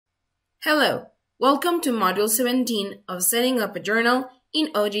Hello, welcome to Module 17 of Setting Up a Journal in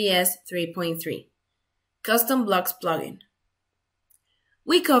OJS 3.3, Custom Blocks plugin.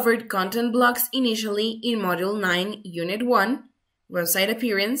 We covered content blocks initially in Module 9, Unit 1, Website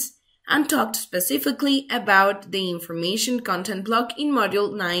Appearance, and talked specifically about the Information Content block in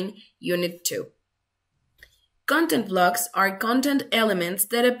Module 9, Unit 2. Content blocks are content elements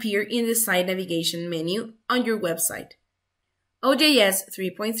that appear in the site navigation menu on your website. OJS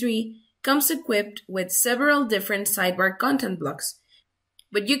 3.3 comes equipped with several different sidebar content blocks,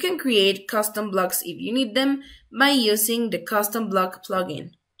 but you can create custom blocks if you need them by using the Custom Block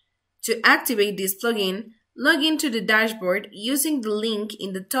plugin. To activate this plugin, log into the dashboard using the link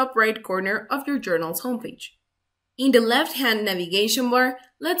in the top right corner of your journal's homepage. In the left-hand navigation bar,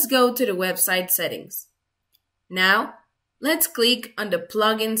 let's go to the website settings. Now, let's click on the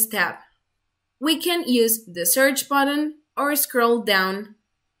Plugins tab. We can use the search button or scroll down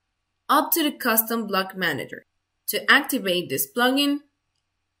up to the Custom Block Manager. To activate this plugin,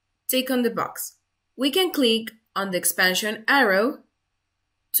 click on the box. We can click on the expansion arrow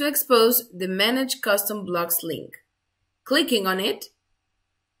to expose the Manage Custom Blocks link. Clicking on it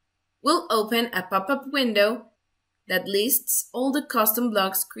will open a pop-up window that lists all the custom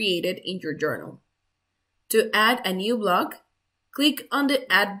blocks created in your journal. To add a new block, click on the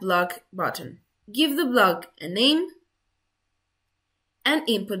Add Block button. Give the block a name and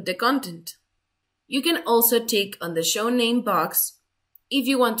input the content. You can also tick on the Show Name box if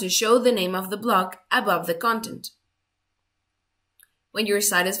you want to show the name of the block above the content. When you're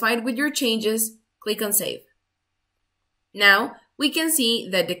satisfied with your changes, click on Save. Now, we can see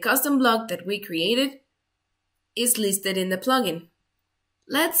that the custom block that we created is listed in the plugin.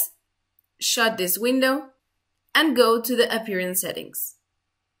 Let's shut this window and go to the Appearance settings.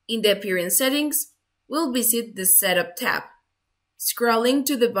 In the Appearance settings, we'll visit the Setup tab. Scrolling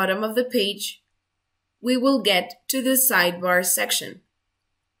to the bottom of the page, we will get to the Sidebar section.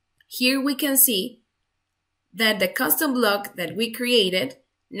 Here we can see that the custom block that we created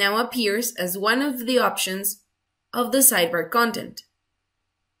now appears as one of the options of the sidebar content.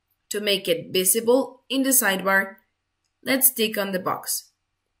 To make it visible in the sidebar, let's click on the box.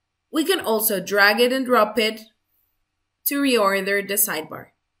 We can also drag it and drop it to reorder the sidebar.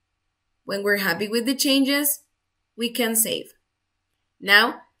 When we're happy with the changes, we can save.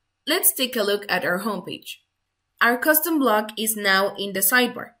 Now, let's take a look at our homepage. Our custom block is now in the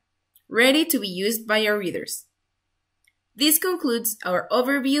sidebar, ready to be used by our readers. This concludes our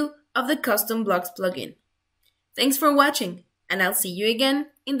overview of the Custom Blocks plugin. Thanks for watching, and I'll see you again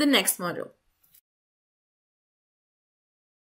in the next module.